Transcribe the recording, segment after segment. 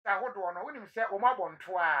ahodo no wonim se wo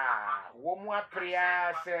mabonto a wo mu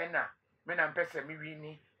aprea se na me na mpese me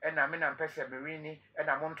wini na me na mpese me wini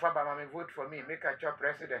na mo nto aba ma me vote for me make a job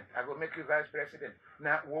president I go make you vice president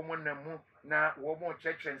na wo mu na mu na wo mu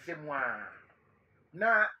cheche nsemu a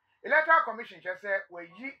na electoral commission che se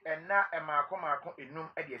wayi na maako enum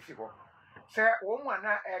de asi ho se wo mu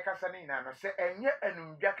ana kasa ne nyina no se enye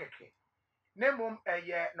anumdwa keke nemum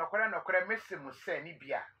eye nokore mesimu se ni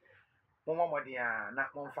bia momomodea na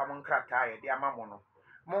momfa mo nkrata ye de amamo no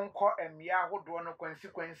monko emia hodo no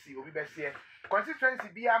consequence obi bese constituency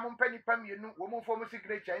bia mompa nipa mienu wo momfo mo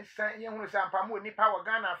signature nsan ye hunu sampa mo nipa wo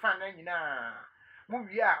Ghana fan na nyina mu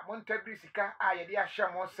wi a montabri sika a ye de ahye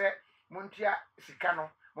mo se montia sika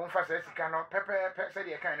no momfa se sika no pepe se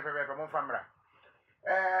de kan ne pepe momfa mra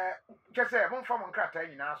kese momfa mo nkrata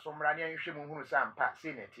nyina so mra ne ahwe mo hunu sampa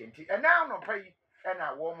se na tienti ena no pai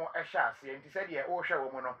ena wo mo ehye ase enti se de wo hwe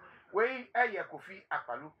wo mo no wei eye Kofi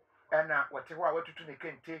Akpalu na wote ho a watutu ne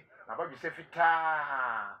kente na ba dwese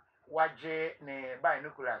fita waje ne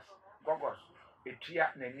binoculars gogos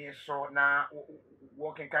etua na ni so na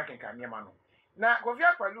working kankan niema no na Kofi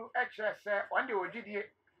Akpalu kire se onde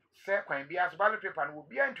ogidie se kwan bia so ballot paper no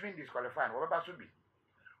obi antwin disqualify no baba so bi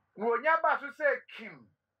no onya ba so se Kim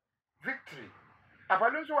victory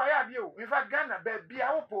Akpalu so wa ya bia o in fact Ghana ba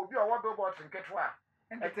bia wo po obi o wo billboard nketwa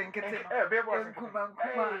billboards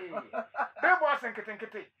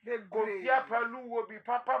nkete Kofi Akpalu will be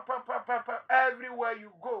papa everywhere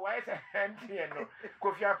you go. I say no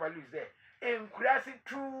Kofi Akpalu is there in Kurasi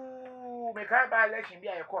to make a election be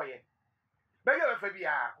a koye be you fa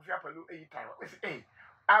bia Kofi Akpalu time say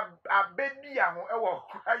a baby ho e wo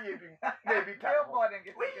aye bi na bi time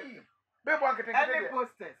billboard nkete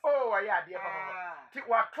posters oh ya de papa ti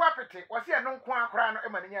wa trapete wo se no nko akora no e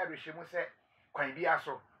ma ne nya adohwemu se kwan bia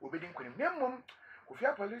so obedi nkonim nemmom Kofi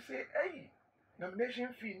Akpalu say hey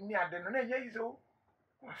nomination fee ni ade no na nya yizo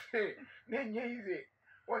say na nya yize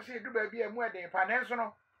wo say du ba bia mu eden pa nenso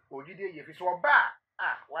no ogide ye fi so oba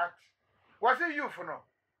what say you for no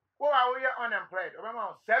wo are we unemployed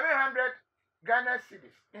obama 700 Ghana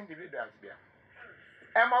cedis individuals bia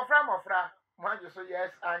mofra mo so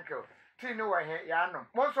yes uncle tinu wa he ya no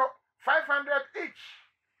mo so 500 each.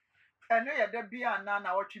 And no, there be a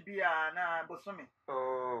nana what you be a na bosomi.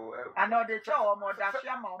 Oh, I know the chow more dash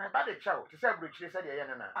yama about the chow to say which they said, yeah,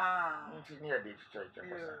 near the church.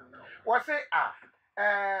 Was it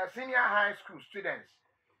senior high school students?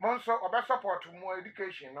 Monso or best support to more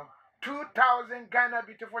education, no 2,000 Ghana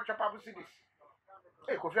beautiful chapel cities.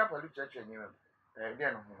 Hey, Kofi Akpalu church and you, then,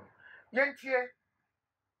 Yentie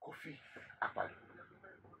Kofi Akpalu.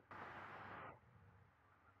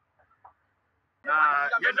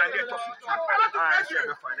 Yenda get to I share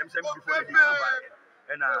the fine. Them same before they come by.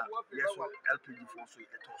 And yes, LPG for so it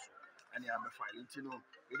also. And I am a file. You know,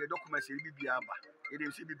 in the documents, it will be Biaba. It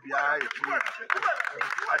is BBI. LPG.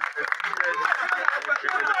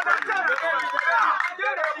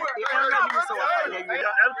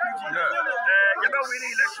 You know, we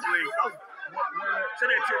need less way. So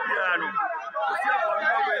they take piano.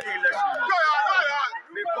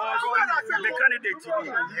 Because the candidate to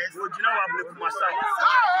me, Rojina Wablu myself, and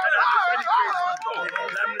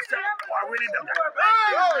I'm winning them.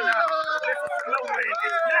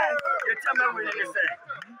 You tell me when they say,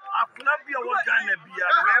 I could not be a Ghana be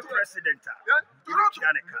a president.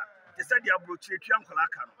 They said they are broaching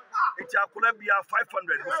Kolakano. It's a Columbia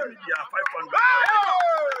 500, we be a 500.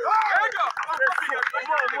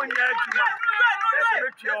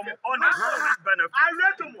 I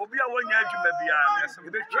read to Mobia 1 year to maybe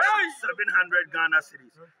 700 Ghana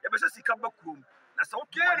cities. It was a Sikabakum. That's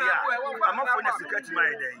okay. I'm not going to secret my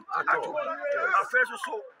day. Our first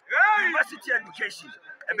so university education.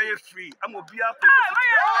 I may free. I'm going to be up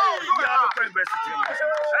university.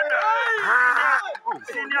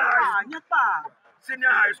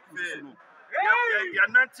 Senior high school.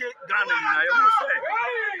 You're not Ghana, I will say.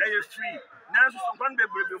 I is free. Now, some one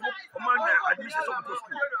baby among the admissions of the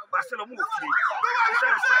school. Barcelona free.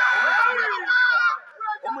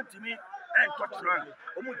 To me and touch run.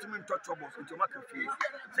 To me touchables into my fee.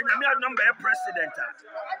 Say, I made number president.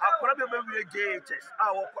 I'll probably be a JHS.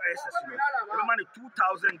 Our SS. The money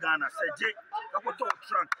 2,000 Ghana. Say, J. I put on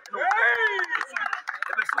trunk.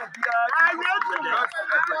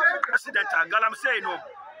 President, Galam say no.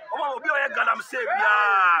 Oh, be a Galam say,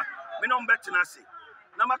 yeah, we don't bet in us.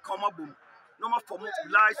 Nama come up boom. No more for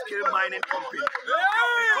large scale mining company.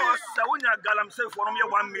 Because Sawunya Galam say for me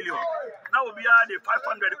 1 million. Now we are the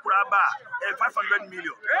 500 Kuraba and 500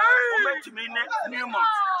 million. Moment to me new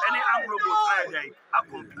month. Any Anglo boat I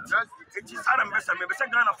compete. It is Adam Bessa,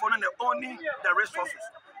 Ghana for only the resources.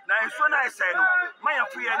 Now, so nice, I know. My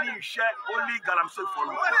free any share only galamsey for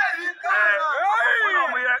me.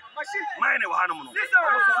 Mine will handle.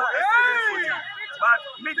 But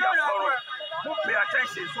media forum, who pay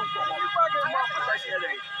attention so for more attention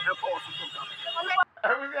and for us to come.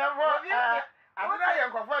 I don't know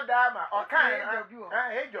for Dama or kind of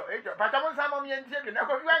but I want some of you and take it. I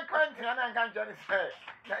got one country and I can't just say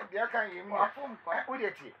that there can you more from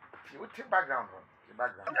Udity. You would take background. The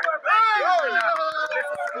background. You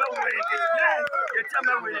tell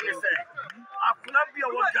me what you say. I could not be a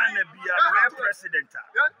one Ghana be a president.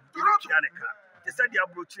 They said you have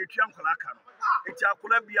brought you to Uncle. It's a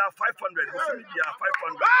Columbia 500, Columbia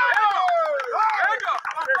 500.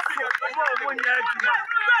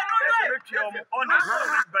 Honest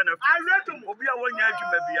benefit. Will be a 1 year to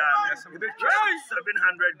maybe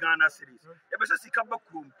 700 Ghana cities. It was a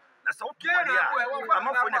Sikabakum. That's okay. I'm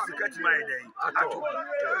not going to secret my day. Our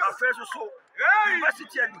first so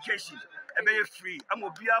university education. I'm very free. I'm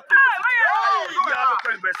going to be up to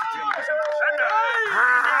university.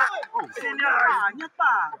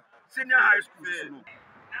 Senior high school.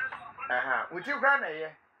 With you, Granny,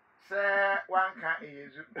 sir, one can't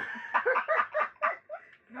use you.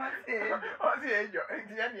 What's the age?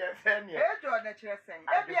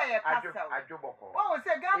 Oh,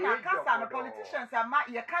 say Ghana Casa, politicians are my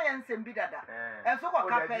Yakayans and Bidada. And so what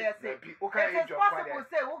can I say? It is possible,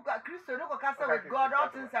 say, who got Christo Casa with God, all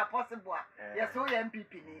things are possible. Yes, so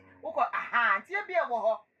MPP. Who got a hand, here be a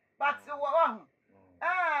war, but so one.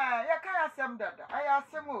 Yakaya Sam Dada. I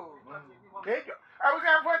asked him. I was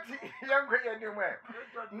going to young anywhere.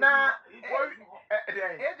 Now,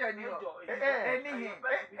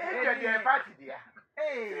 party, dear.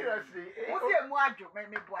 Seriously, what's your Mojo,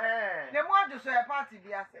 maybe? The Mojo, so a party,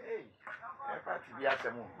 dear. A party, dear.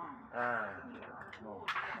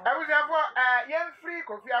 I was young free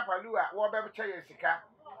Kofi Adomah, Wabba Chayesika.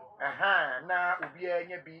 Now, we be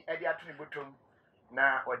at the Attorney Bottom.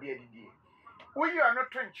 Now, or dear. We are not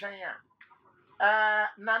trying China.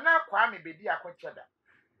 Nana Kwame Bedi Akochada.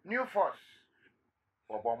 New force.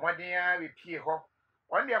 Obomodia repeat ho.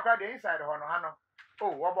 One day crowd inside Honohano.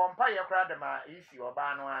 Oh, Wabompire crowd ma easy or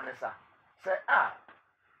bano anessa. Say,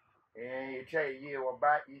 you tell ye or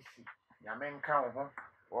buy easy. Yamen count home.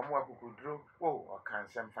 Or more who drew. Oh, or can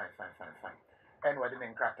some fine. And what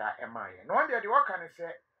didn't crata am I? No one day the work can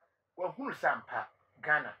say, well, who's Sampa,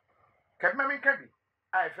 Ghana? Kadmami Kabi.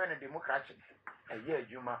 I find a democratic. A year,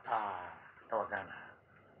 Juma Pa, or Ghana.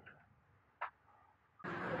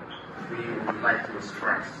 We would like to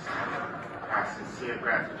express our sincere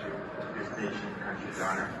gratitude to this nation, country,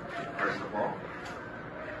 Ghana, first of all.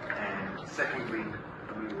 And secondly,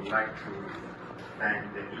 we would like to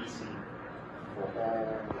thank the EC for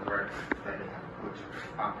all the work that they have put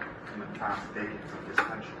up in the past decades of this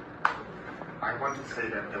country. I want to say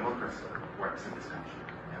that democracy works in this country,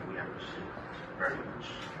 and we appreciate it very much.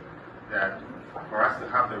 That for us to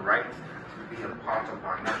have the right to be a part of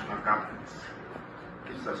our national governance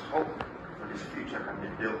gives us hope that this future can be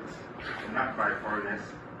built not by foreigners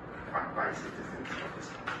but by citizens of this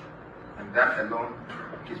country. And that alone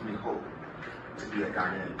gives me hope to be a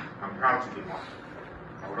Ghanaian. I'm proud to be one.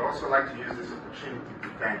 I would also like to use this opportunity to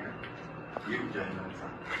thank you, Jane.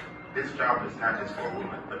 This job is not just for a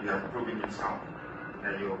woman, but you have proven yourself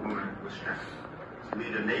that you're a woman with strength to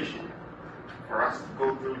lead a nation. For us to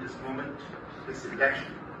go through this moment, this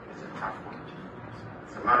election is a tough one.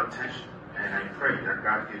 It's a lot of tension, and I pray that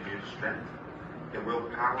God gives you the strength, the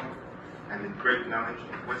willpower, and the great knowledge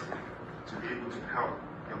and wisdom to be able to help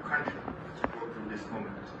your country to go through this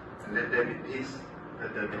moment. And let there be peace,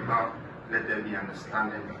 let there be love, let there be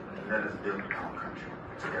understanding, and let us build our country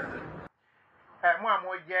together.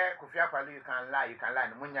 Kofi Adomah, you can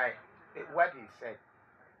lie. What he said,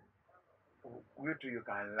 you too, you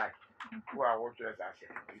can lie. Who are watchers, I said,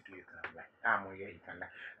 you too, you can lie. You can lie.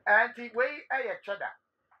 And the way I cheddar,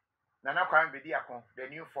 Nana Kwame Bedi Akochada, the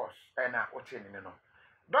new force, and what's in no.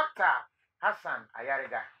 Dr. Hassan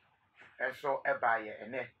Ayariga, and so a buyer,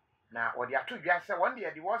 and then now, what you have to just say one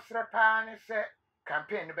day, the was repan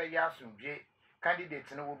campaign by Yasum J.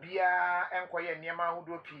 Candidates no be a enquire near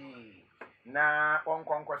Mahudopi. Na on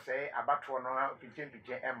concourse say about one or Pigeon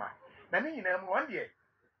Emma. Nanny, one day,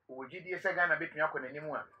 who would you say Gana bit me up on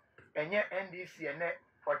anyone? And yet NDC and net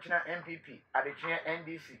fortunate MPP at the chair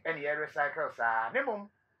NDC and the air recycles are Nemum,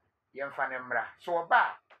 young Fanemra. So a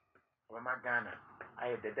bar, or my Ghana. I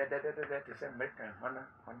had the to say American honor.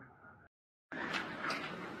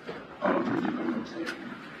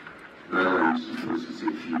 I'm supposed to say a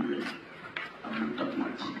few words. I'm not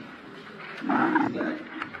much. Now is that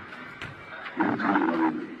you've come a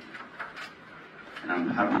long way. And I'm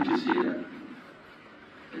happy to say that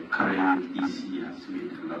the current EC has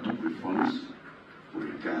made a lot of reforms with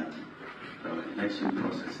regard to our election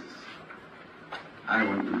processes. I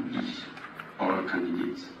want to wish all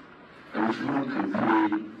candidates that we should all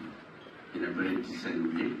campaign in a very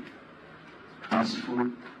decent way,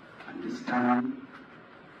 peaceful, understanding,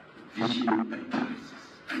 vision and policies,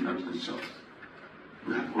 and not results.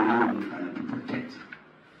 We have only one planet to protect.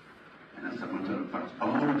 And as a matter of fact,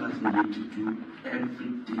 all of us need to do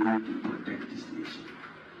everything to protect this nation.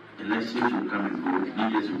 Elections will come and go,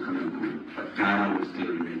 leaders will come and go, but Ghana will still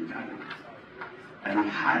remain Ghana. And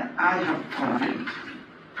I have confidence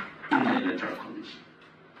in the Electoral Commission.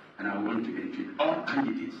 And I want to entreat all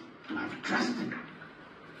candidates to have trust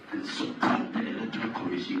and support the Electoral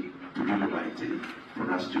Commission to do the right thing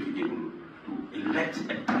for us to be able to elect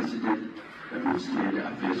a president that will steer the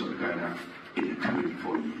affairs of Ghana in the coming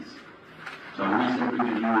 4 years. So I wish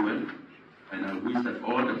everybody well, and I wish that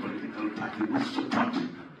all the political parties will support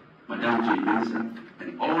Madam J. Benson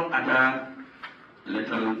and all other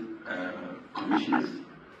electoral commissioners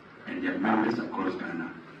and their members across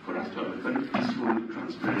Ghana for us to have a very peaceful,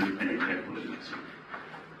 transparent, and a credible election.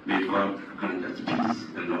 May God grant us peace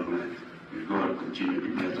and long life. May God continue to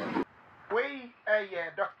bless our hope. We,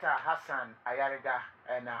 Dr. Hassan Ayariga,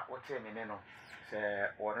 and what's in Neno, say,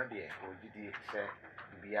 one of the OGD, say,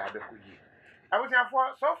 Biabekuji. I was here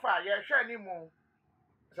for so far, yeah, sure, any more.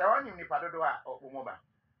 So I want you to Padoa or Umoba.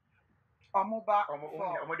 Omoba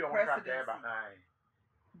for presidency.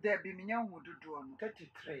 There be million who do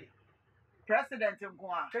 33. President in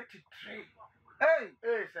Guam. 33. Hey,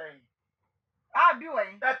 Saying. I'll be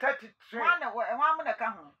waiting. That 33. One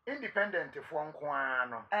account. Independent from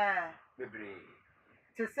Quano. Baby.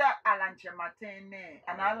 To say Alan Martin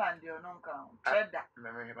and Alan the Ononka. Cheddar.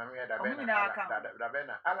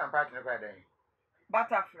 Alan Partner.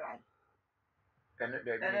 Butterfly.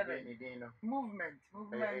 Movement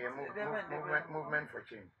for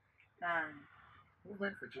change.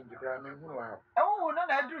 Movement for change. Oh, no,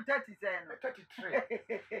 I do 30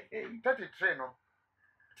 33. 33, no.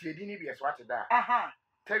 Tiedini be as what that.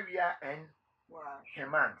 Tevia and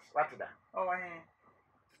Hemans, what that. Oh,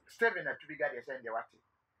 Steven at to be got a send the what.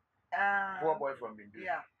 Poor boy from Bindu.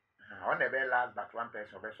 Yeah. On the very last, but one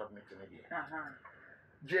person of a submit to me.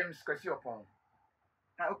 James Cassiopon.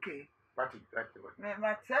 Okay. What?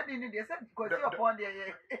 My said in the said, because you're upon the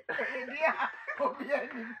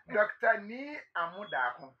Dr. Ni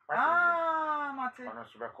Amudako. Martin.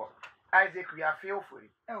 Isaac, we are feel free.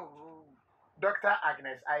 Oh. Dr.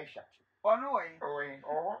 Agnes Aisha. Oh, no way.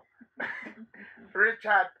 Oh.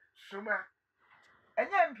 Richard Suma. And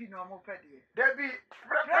MP no more petty. There be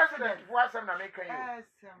president for some American. Yes.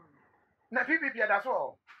 Na PPP, that's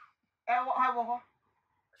all.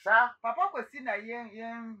 Sir, Papa was seen a young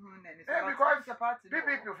because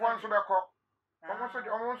PPP for so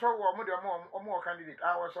almost more candidate. I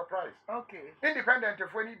was surprised. Okay. Independent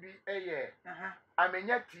of any be a year. I'm a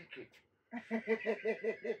net ticket.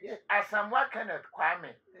 As Samuel Kenneth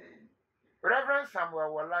Kwame. Reverend Samuel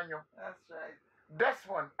Walanyo. That's right.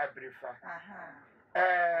 Desmond Abrifa.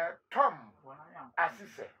 Tom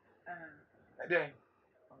Asise. Then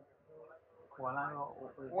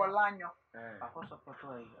Walanyo.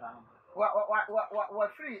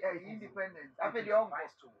 What free independent? I feel your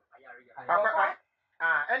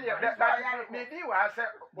and that maybe was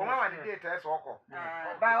woman on the data as well.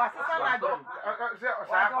 But I was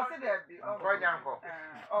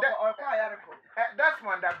that's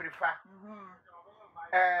one that prefer.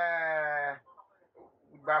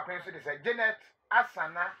 Janet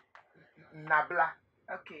Asana Nabla.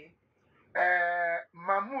 Okay.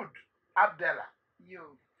 Mahmoud Abdallah.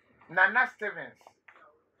 You. Nana Stevens.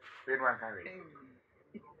 One can read.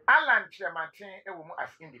 Alan Chematin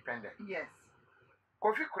as independent. Yes.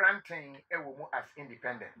 Kofi Adomah as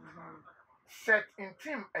independent. Set in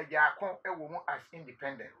team a Yakon as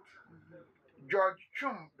independent. George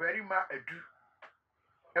Chum Berima Edu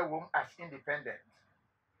as independent.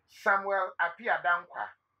 Samuel Apia Dankwa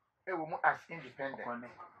as independent.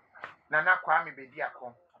 Nana Kwame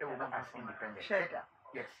Bediako as independent.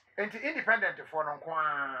 Yes. And independent for no.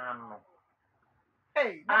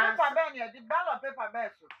 Hey, the paper bag, the ballot paper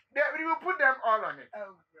bag. We will put them all on it.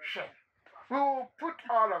 Oh, sure. We will put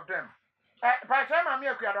all of them. By the time I'm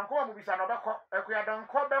here, we are on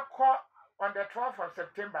the 12th of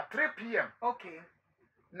September, 3 p.m. Okay.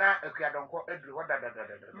 Now, we are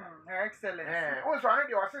excellent. Also, I know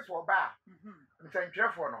the assist for bar. I'm saying,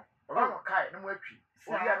 careful, no. Okay, no more.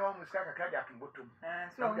 Obi a no muska kakra dia tumbotum.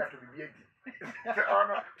 So dia to bibi edi. Oh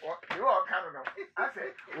no, you all can no. I say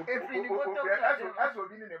as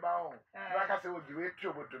obi ni ne ba ho. Na ka say obi we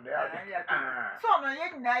tumbotum there. So no ye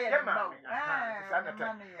nyina ye ma.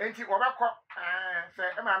 Enti wo ba ko say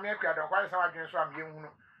e ma me akua don kwa say wadwen so am ye hunu.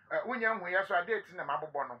 Wonya hu ye so date na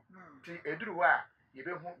mabobọ no. Ti eduru ho a ye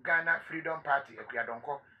be hu Ghana Freedom Party akua don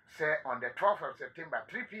ko say on the 12th of September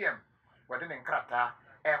 3 p.m. Wade ne nkrata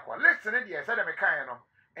ekọ listen dey say dem kan no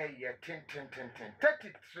ye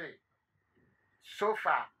 33 so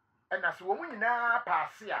far and as wo nyina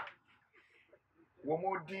pass a wo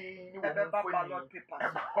modi ni wo mfoni ballot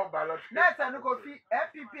papers ballot next no Kofi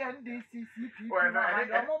FPP NDC CPP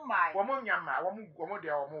wo mo nyama wo mo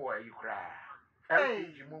dey wo mo wo yikra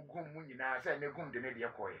FPP mu gum mu nyina say ne gum de ne dey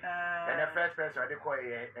koye and the first person dey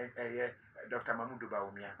koye Dr. Mamudu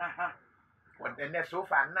Bawumia and then so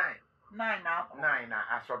far 9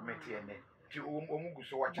 I submit here ti omugu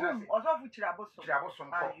so watch na oso fu chiraboso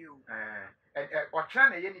ko ochina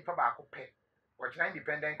na ye nipa ba ko pe ochina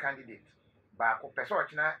independent candidate ba ko pe so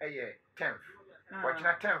ochina 10th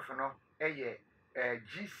ochina 10th no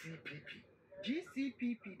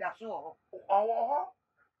GCPP that's all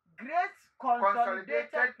Great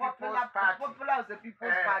Consolidated Popular as the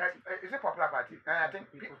People's Party. Is it Popular Party? I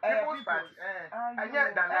think People's Party.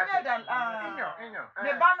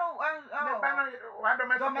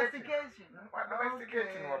 Domestication.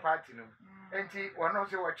 Domesticating or party. And one of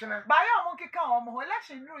the watching. By your monkey come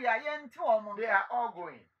election, they are all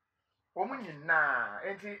going. Woman, nah,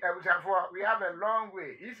 and we have a long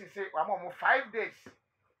way. Easy say, I'm almost 5 days.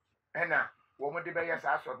 And now, woman, the bayas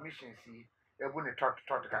are submission. See. Ebuni talk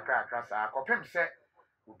kakra sa kopem se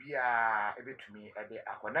obi a ebetumi ede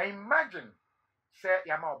akona imagine se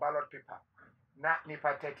yama ballot paper na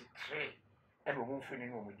nipa 33 and we move fini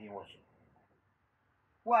no mudin wo so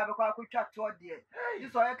wo abekwa akotwa to de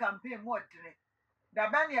this oil campaign mo dire da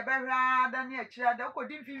ban ye behwa da na akira da ko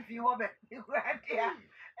din finfin ho be ikuradea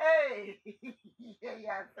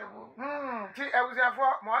ya sebo ti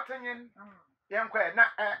ebuziafo mo atenyin yenkwa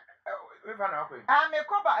na we van akwa me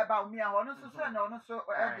koba Bawumia ho no so na no so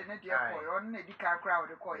de ne de koy on na di kakra wo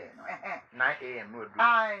de koy no 9 am no do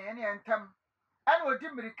ene entam ene odi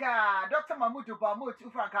mirika Dr. Mamudu Bawumia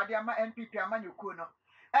tu frankade ama NPP amanyoko no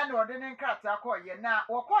ene ode ne nkrata koy na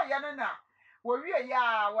wo koy no na wo wie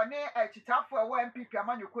ya wo ne achitafo e wo NPP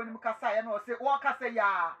amanyoko no kasa ye no se wo kasa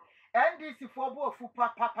ya NDC fo bo ofu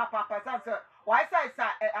papa sanse why say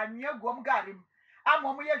anwea guom garim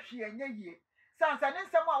amom ye hwe enye yie sansa ne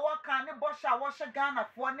nsem a woka ne bosha wo hye Ghana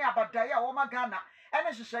fo ne abadai a wo ma Ghana ene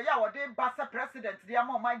hyehyɛ ya wo de basa president de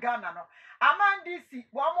ama my Ghana no ama NDC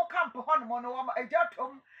wo mo camp ho no no wo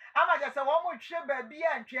agyatom ama je se wo mo hwe ba bi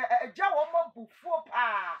a ntwe agya wo mo bufuo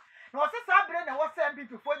pa na wo se sabre na wo se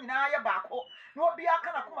MPP fo nyina ye baako na obi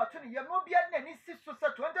aka na koma to ne yem na obi na ni si so se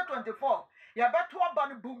 2024 ya beto aba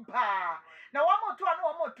no bumpa na wo mo to na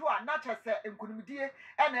wo mo to na kyese nkunumdie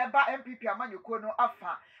ena eba MPP amanyoko no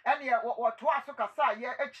afa ene wo to aso kasa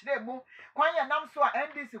ye ekire mu kwan ye nam so a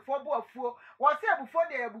NDC fo bo afuo wo se abufo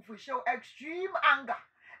de abufuhyew extreme anger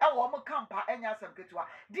e wo mo kampa enya asem ketua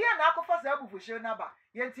die na akofa sa abufuhyew na ba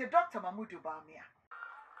ye ntie Dr. Mamudu Bawumia.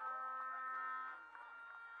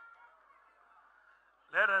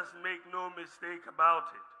 Let us make no mistake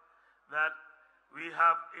about it that we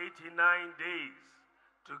have 89 days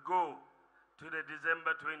to go to the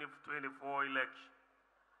December 2024 election,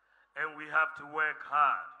 and we have to work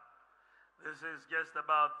hard. This is just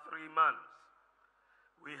about 3 months.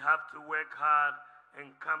 We have to work hard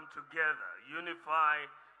and come together, unify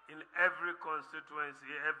in every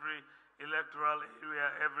constituency, every electoral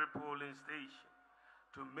area, every polling station,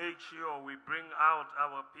 to make sure we bring out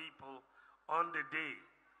our people on the day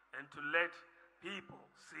and to let people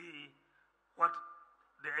see what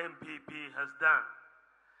the MPP has done.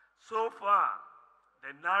 So far,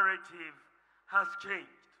 the narrative has changed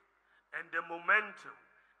and the momentum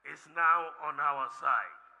is now on our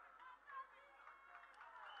side.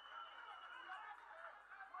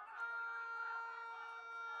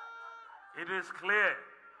 It is clear,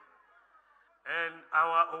 and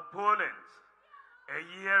our opponents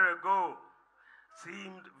a year ago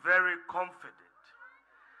seemed very confident.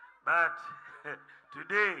 But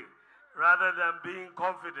today, rather than being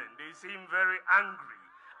confident, they seem very angry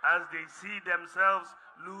as they see themselves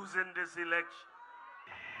losing this election.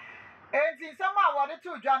 Enti sama wade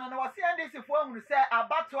to dwan no wose NDC fo hunu se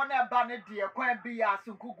abato na eba ne de kwan bi ya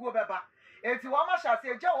sunkuguo beba enti wo ma hya se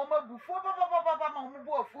eja wo ma bufu papa ma wo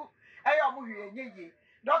bu ofu eya wo hwe enye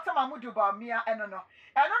Dr. Mamudu Bawumia eno no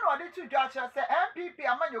wade to dwan kire se MPP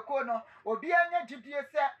amanyoko no obi anya gidie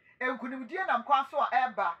se enkunimdie na mkwan so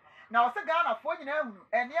eba na ose Ghana fo nyina hu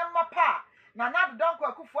enema pa na na donko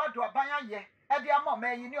akufu ado aban aye e de ama ma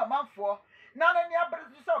yi ni omanfo na na ni abere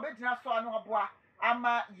so obegina so anu aboa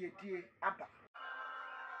ama yedie aba.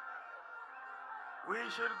 We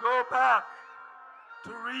should go back to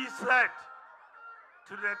reset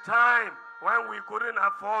to the time when we couldn't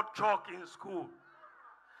afford chalk in school.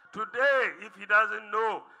 Today, if he doesn't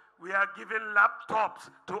know, we are giving laptops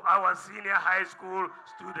to our senior high school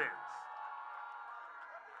students.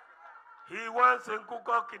 He wants a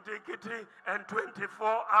Nkuko Kitikiti and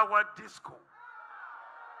 24-hour disco.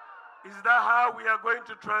 Is that how we are going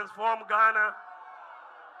to transform Ghana?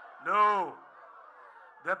 No.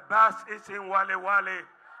 The bus is in Wale Wale,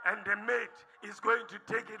 and the mate is going to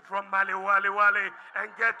take it from Wale Wale and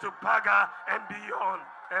get to Paga and beyond,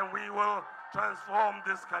 and we will transform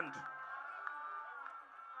this country.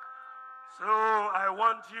 So I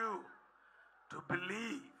want you to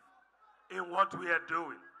believe in what we are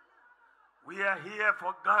doing. We are here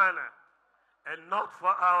for Ghana and not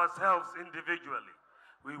for ourselves individually.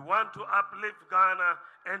 We want to uplift Ghana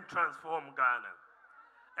and transform Ghana.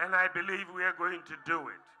 And I believe we are going to do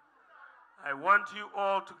it. I want you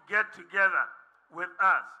all to get together with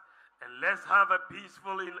us and let's have a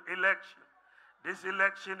peaceful election. This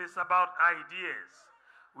election is about ideas.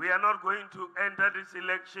 We are not going to enter this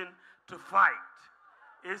election to fight.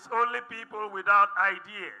 It's only people without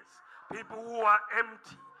ideas, people who are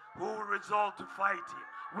empty, who resort to fighting.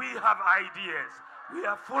 We have ideas. We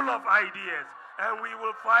are full of ideas, and we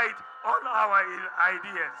will fight on our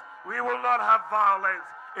ideas. We will not have violence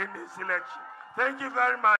in this election. Thank you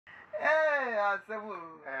very much. Hey, Asamu.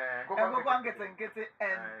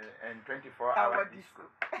 And 24-hour disco.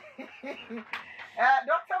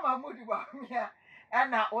 Dr. Mahmoud Bawumia,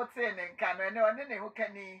 and now what's in Kano, and then who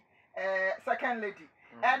can second lady.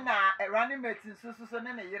 And now a running mate in Susan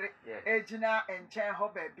and a year, Agina and Chan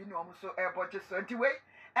Hobbe, Binom so airport just 20 way.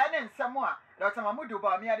 And then Samoa, Dr. Mahmoud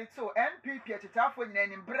Bawumia did so, NPP at the top when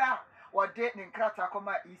in Brown or dating in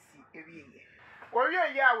Kratakoma easy every year. Well,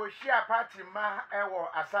 yeah, we share party ma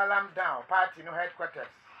ewo asalam down party no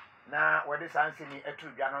headquarters. Na wede sansi ni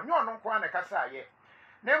etudwa no no kwa na kasa ye.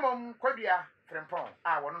 Nemom kwadua frempon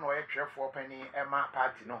a wono no ye twefo pani ema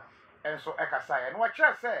party no. Enso ekasa ye. No wa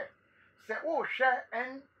kire se wo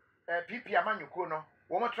hwe PP amanyuko no,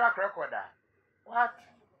 wo mo track record a. What?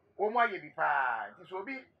 Wo mo aye bi pa. Nti so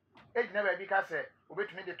obi ejina ba bi ka se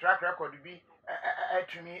obetumi de track record bi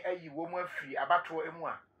atumi ayi wo mo afiri abato emu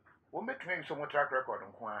a. We are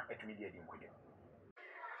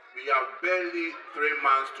barely 3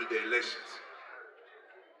 months to the elections.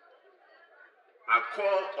 I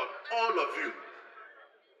call on all of you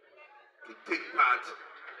to take part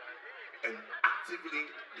and actively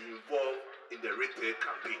be involved in the retail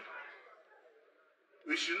campaign.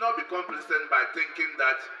 We should not be complacent by thinking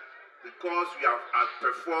that because we have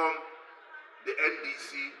outperformed the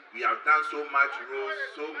NDC, we have done so much roads,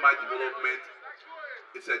 so much development,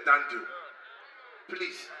 it's a done deal.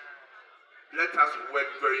 Please, let us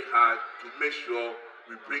work very hard to make sure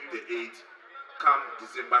we break the 8 come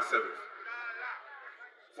December 7th.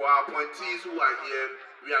 For our appointees who are here,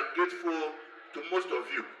 we are grateful to most of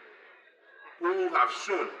you who have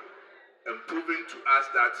shown and proven to us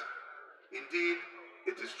that indeed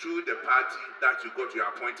it is through the party that you got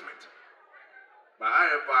your appointment. But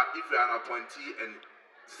however, if you are an appointee and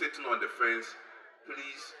sitting on the fence,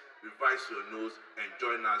 please revise your nose and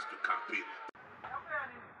join us to campaign.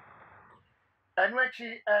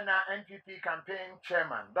 Enwechi NPP campaign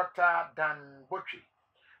chairman Dr. Dan Botchi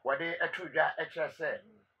wade etudwa echese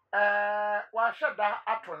wa shada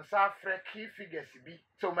atonsa afre key figures bi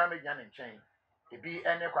so ma menya ne nchen ebi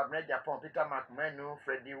ene kwabena Japan Peter McManu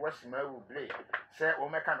Freddy Wasimawu Blay se o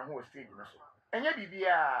meka no ho stage no so enye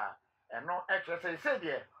bibia eno echese se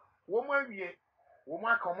de wo mo awie wo mo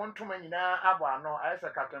akomonto manyina abo ano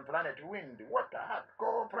ayese Captain Planet wind water hot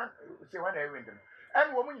go planet say when I wind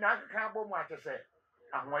and wo mo nyina aka abo mo atese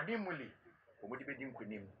ahwade muli wo mo di bedi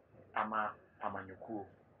nkunim ama amanyukuo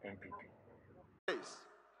NPP.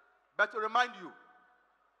 But to remind you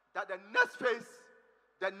that the next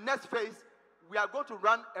phase, we are going to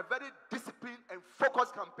run a very disciplined and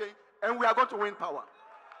focused campaign, and we are going to win power.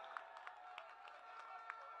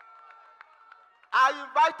 I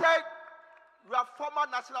invited your former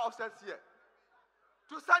national officers here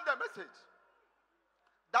to send a message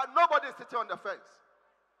that nobody is sitting on the fence.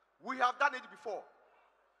 We have done it before.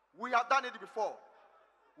 We have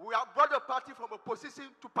brought the party from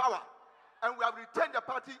opposition to power, and we have retained the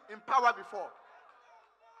party in power before.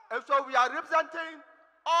 And so we are representing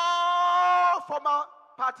all former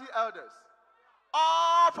party elders,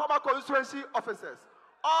 all former constituency officers,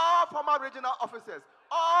 all former regional officers,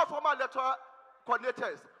 all former electoral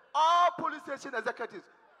coordinators, all police station executives,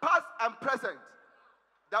 past and present,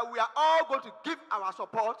 that we are all going to give our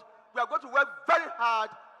support. We are going to work very hard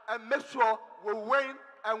and make sure we win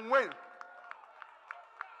and win.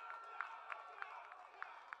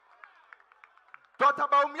 Dr.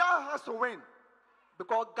 Bawumia has to win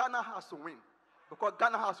because Ghana has to win, because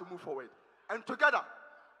Ghana has to move forward. And together,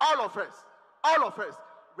 all of us,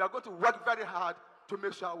 we are going to work very hard to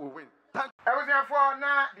make sure we win. Thank you. Everything for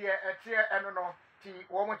now, dear, no. Ti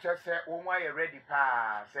woman just say, woman, you ready,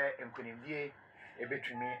 pa, say, and couldn't be a bit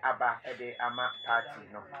to me about a ama party,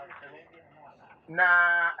 no.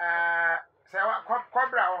 Na, say, what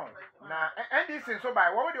cobra on. Na, and this is so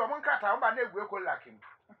by what do you want cut out by the Eco lacking?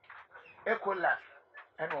 Eco lack,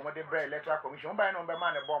 and over the bread electoral commission by number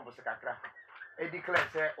man a bomb was a crack. A declare,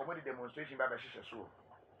 say, over the demonstration by the Shisha Show.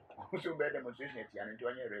 So bad demonstration at the end,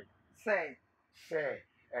 Say,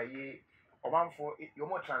 ye. Oman for your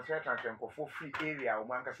more transfer for free area or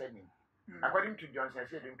man said according to Johnson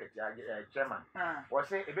said chairman or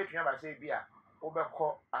say a bit never say beer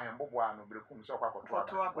overcall I am Bobo no Brucum so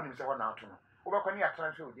when you say one out to know over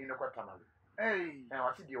transfer within the quarter. Hey, now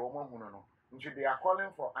I see the woman who know they are calling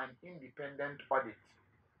for an independent audit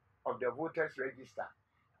of the voters register.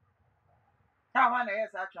 how many years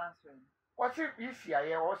are transferring? What's it easy?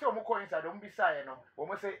 I also inside don't be silent.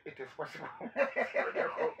 Almost say it is possible. Where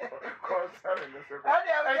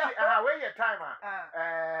your timer?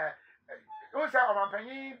 Also, I'm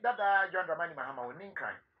paying that John Bawumia Mahama will name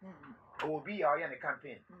crime. Will be our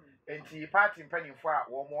campaign. And the party penny for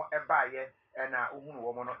one more a buyer and a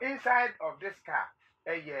woman inside of this car.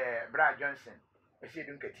 Brad Johnson, I said,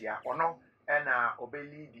 don't get here or no, and obey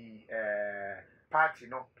the party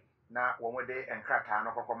no. Na one day and Krata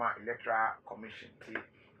no Kokoma Electoral Commission T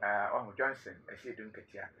Johnson, I say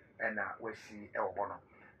Dunketia, and we see El Bono.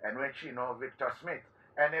 And when she know Victor Smith,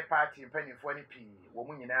 and a party penny for any P,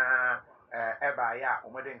 Womuna Ebaya,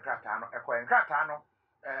 Omodin Kratano, Echo and Kratano,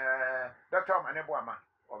 Dr. Manebuama,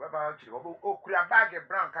 or about you, Okuya bag a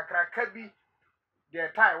brown Kakra Kabi,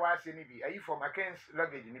 their tie was in Ibi, are you for McCain's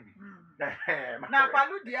luggage in Ibi? Now,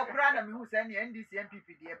 Palu, dear Pranam, who's any NDC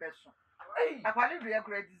MPP, dear person. I believe we are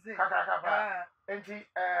great to say. And she,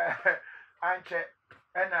 Anche,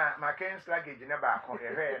 and McCain's luggage in a back on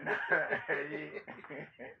her head.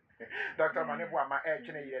 Dr. Manebuama,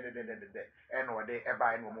 actually, and one day a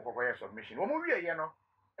buy no more submission. One more year,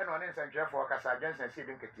 and one instant Jeff Casa Johnson said,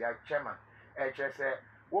 Chairman, HS,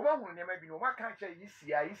 woman will never be no more country, you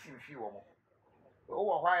see, I see few.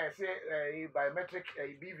 Oh, why I say biometric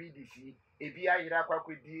BVDC, a BI Iraqua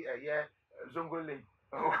could be a year Zongole.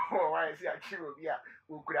 Oh, I see a chill, yeah,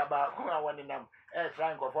 who could about who I want to know,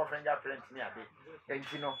 trying to for fingerprints near the and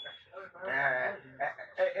you know,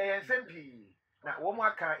 SMP. Now, one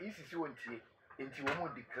more can easy to into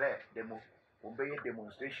one declare demo, obey a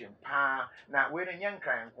demonstration. Now, when a young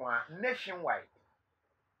crime nationwide,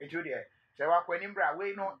 it's you there. So, when in Bra,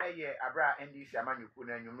 we know a year, Abra and this Amanu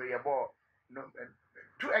Kuna, you may a ball. No,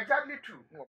 exactly two.